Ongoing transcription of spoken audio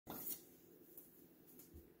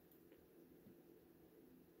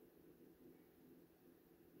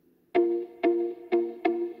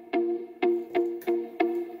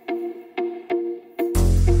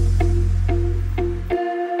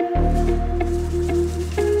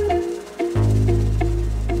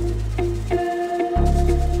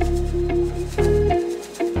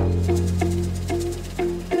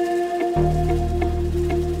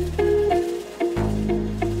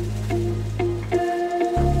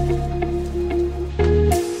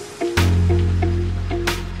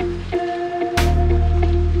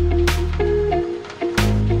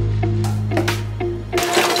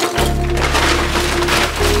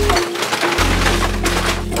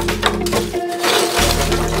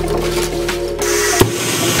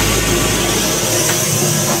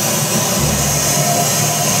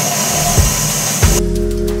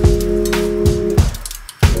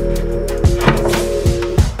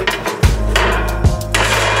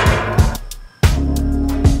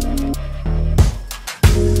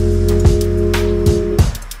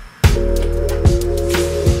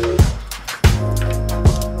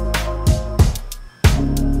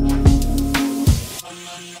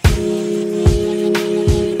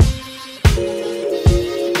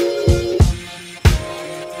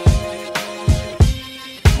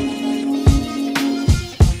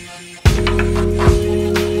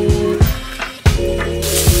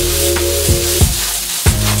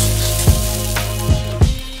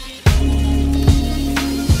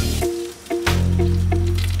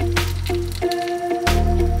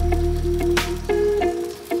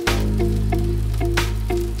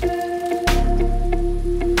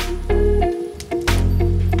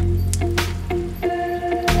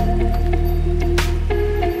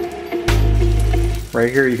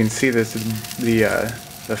Right here you can see this,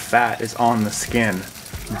 the fat is on the skin,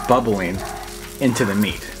 bubbling into the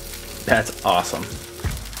meat. That's awesome.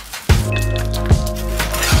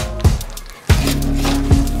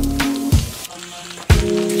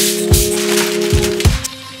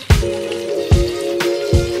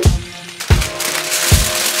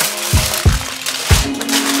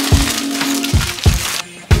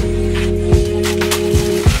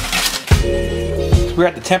 We're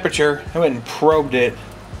at the temperature. I went and probed it,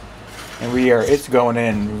 and it's going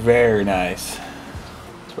in very nice.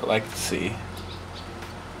 That's what I like to see.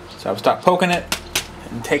 So I'll stop poking it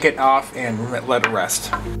and take it off and let it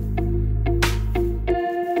rest.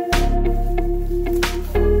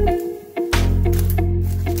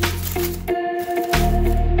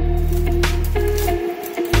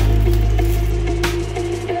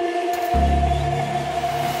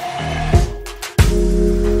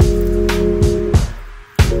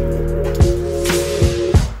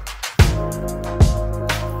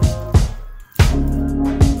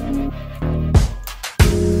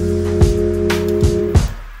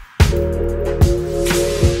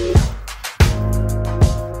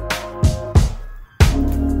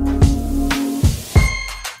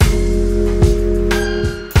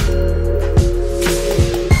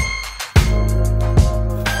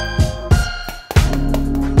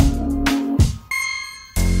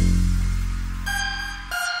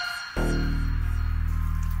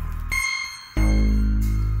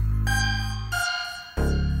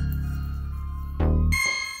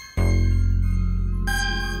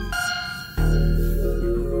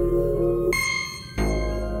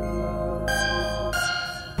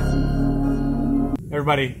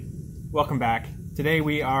 Everybody, welcome back. Today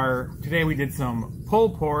we did some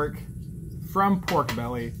pulled pork from pork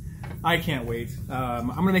belly. I can't wait. I'm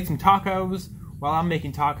gonna make some tacos. While I'm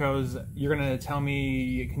making tacos, you're gonna tell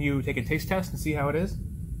me, can you take a taste test and see how it is?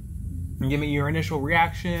 And give me your initial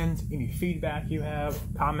reactions, any feedback you have,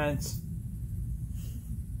 comments.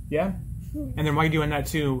 Yeah? And then while you're doing that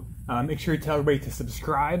too, make sure you tell everybody to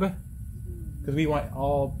subscribe, because we want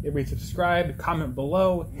everybody to subscribe, comment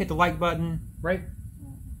below, hit the like button, right?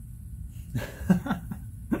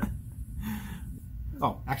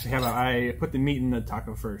 Oh, actually, how about I put the meat in the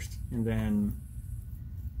taco first, and then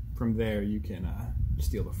from there you can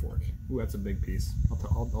steal the fork. Ooh, that's a big piece.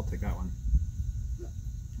 I'll take that one.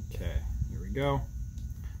 Okay, here we go.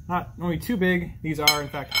 Not only too big. These are in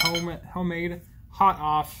fact homemade, hot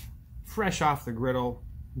off, fresh off the griddle,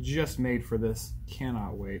 just made for this.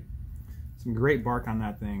 Cannot wait. Some great bark on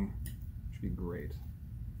that thing. Should be great.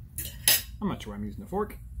 I'm not sure why I'm using a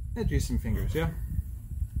fork. Let's use some fingers, yeah?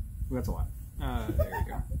 Ooh, that's a lot. There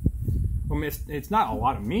we go. Well, it's not a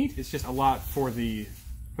lot of meat. It's just a lot for the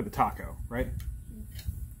taco, right?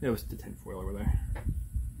 It was the tin foil over there.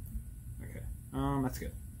 Okay. That's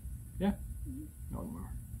good. Yeah. No more.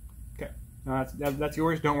 Okay. That's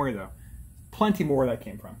yours. Don't worry though. Plenty more where that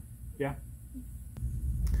came from. Yeah.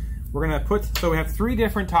 We're gonna so we have 3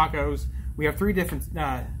 different tacos. We have 3 different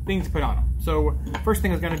things to put on them. So first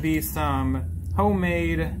thing is gonna be some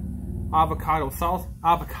homemade avocado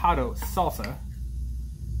salsa,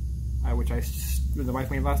 which the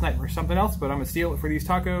wife made last night for something else, but I'm gonna steal it for these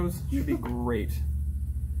tacos. Should be great.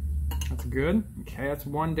 That's good. Okay, that's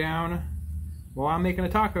one down. While I'm making a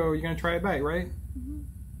taco, you're gonna try a bite, right?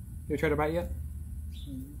 You tried a bite yet?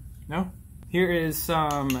 No? Here is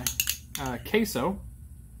some queso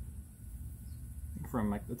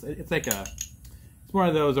from it's one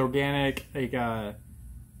of those organic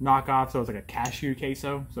knockoff, so it's like a cashew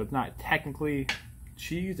queso, so it's not technically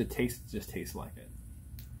cheese. It just tastes like it.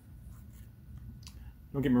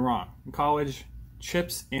 Don't get me wrong. In college,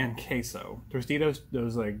 chips and queso, Tostitos,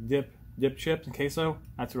 those like dip chips and queso.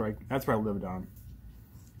 That's where I lived on.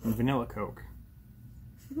 And vanilla Coke,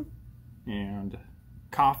 and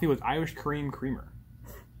coffee with Irish creamer.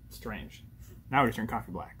 Strange. Now we just drink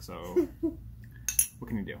coffee black. So what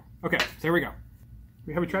can you do? Okay, so here we go.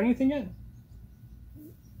 Have we tried anything yet?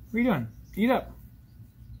 What are you doing? Eat up.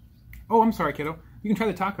 Oh, I'm sorry, kiddo. You can try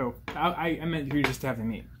the taco. I meant you just to have the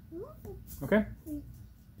meat. Okay?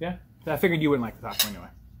 Yeah? I figured you wouldn't like the taco anyway.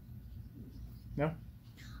 No?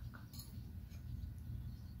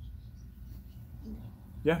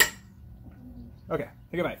 Yeah? Okay,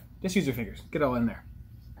 take a bite. Just use your fingers. Get it all in there.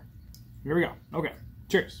 Here we go. Okay.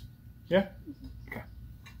 Cheers. Yeah? Okay.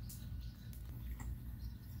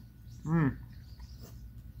 Mmm.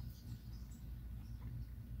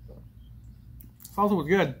 Salsa was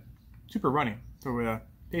good. Super runny. So it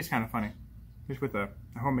tastes kind of funny. Just with a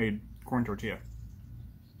homemade corn tortilla.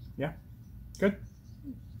 Yeah? Good?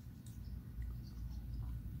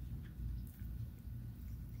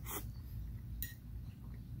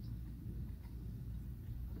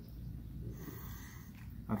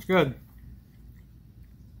 That's good.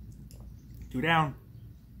 2 down.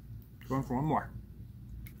 Going for one more.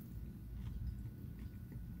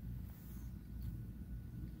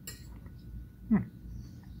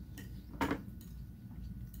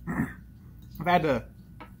 If I had to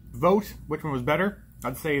vote which one was better,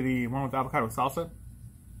 I'd say the one with avocado salsa.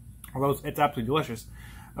 Although it's absolutely delicious,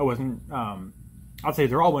 I wasn't. I'd say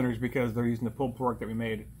they're all winners because they're using the pulled pork that we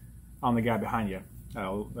made on the guy behind you,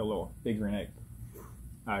 a little big green egg.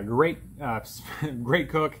 Great, great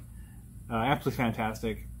cook, absolutely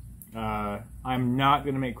fantastic. I'm not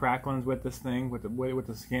gonna make cracklings with this thing with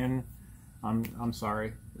the skin. I'm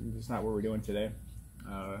sorry, it's not what we're doing today.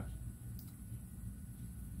 What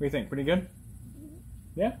do you think? Pretty good?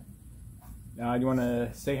 Yeah. Do you want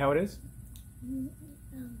to say how it is?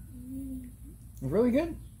 It's really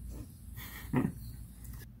good.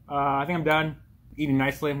 I think I'm done eating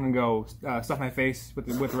nicely. I'm gonna go stuff my face with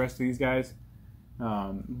the rest of these guys.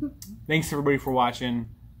 Thanks everybody for watching.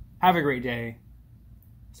 Have a great day.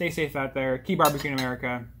 Stay safe out there. Keep barbecuing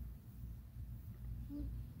America.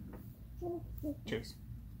 Cheers.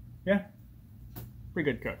 Yeah.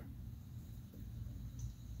 Pretty good cook.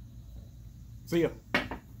 See ya.